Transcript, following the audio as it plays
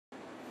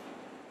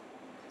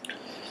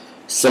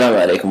السلام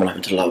عليكم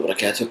ورحمة الله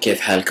وبركاته،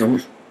 كيف حالكم؟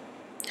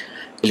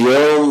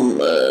 اليوم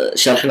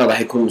شرحنا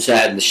راح يكون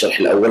مساعد للشرح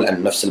الأول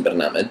عن نفس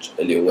البرنامج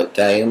اللي هو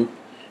التايم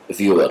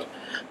فيور.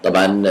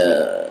 طبعا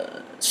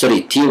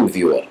تيم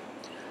فيور.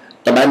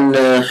 طبعا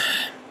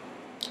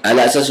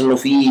على أساس إنه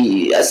في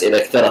أسئلة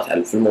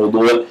كثرت في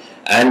الموضوع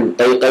عن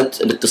طريقة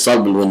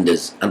الاتصال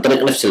بالويندوز عن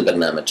طريق نفس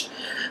البرنامج.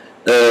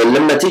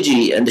 لما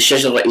تجي عند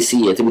الشاشة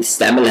الرئيسية تبي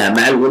تستعملها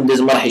مع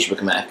الويندوز ما راح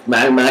يشبك معك،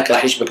 مع الماك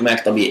راح يشبك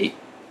معك طبيعي.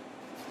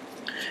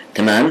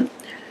 تمام.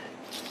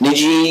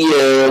 نجي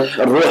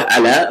نروح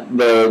على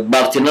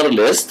بارتنر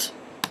ليست.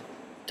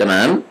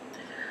 تمام.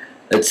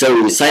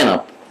 تسوي ساين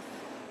اب.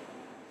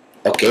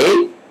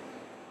 اوكي،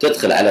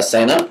 تدخل على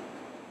الساين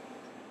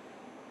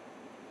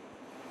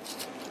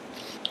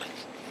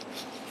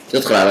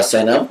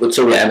اب،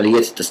 وتسوي عملية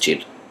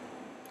التسجيل.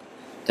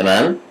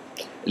 تمام،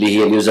 اللي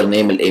هي اليوزر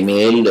نيم،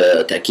 الايميل،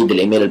 تأكيد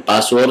الايميل،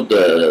 الباسورد،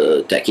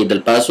 تأكيد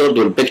الباسورد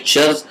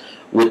والبيكتشرز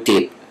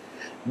والتيب.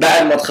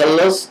 بعد ما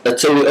تخلص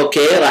تسوي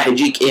اوكي، راح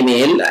يجيك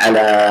ايميل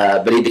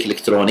على بريدك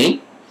الالكتروني.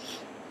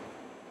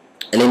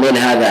 الايميل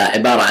هذا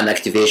عبارة عن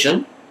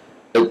اكتيفيشن،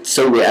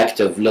 تسوي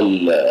اكتف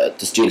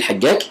للتسجيل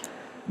حقك.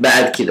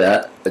 بعد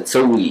كذا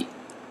تسوي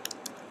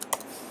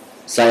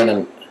ساين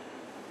ان.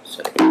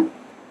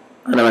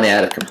 انا ماني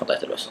عارف كم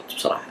حطيت الوسط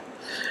بصراحة.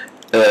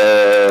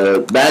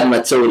 بعد ما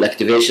تسوي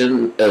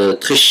الاكتيفيشن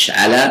تخش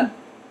على،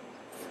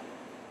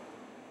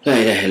 لا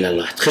اله الا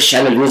الله، تخش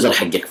على اليوزر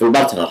حقك في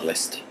البارتنر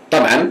ليست.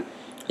 طبعا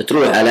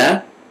تروح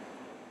على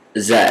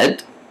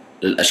زائد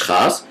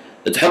للاشخاص،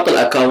 تحط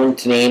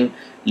الاكونت نيم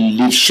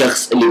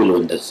للشخص اللي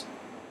بالويندوز.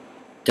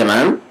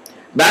 تمام.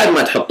 بعد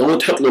ما تحطه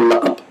وتحط له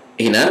اللقب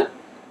هنا،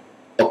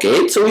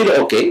 اوكي، تسوي له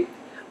اوكي.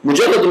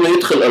 مجرد انه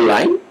يدخل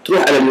اونلاين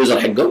تروح على اليوزر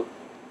حقه.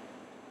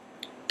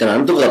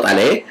 تمام، تضغط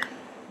عليه.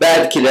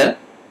 بعد كذا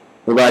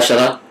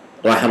مباشرة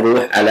راح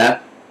نروح على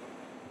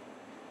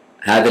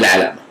هذه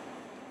العلامة،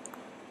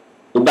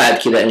 وبعد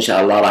كذا ان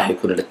شاء الله راح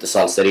يكون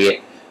الاتصال سريع،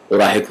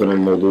 وراح يكون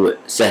الموضوع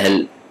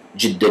سهل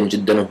جدا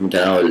جدا وفي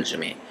متناول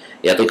الجميع.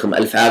 يعطيكم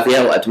الف عافية،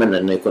 واتمنى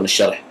انه يكون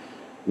الشرح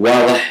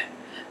واضح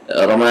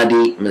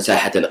رمادي من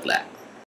ساحة الاقلاع.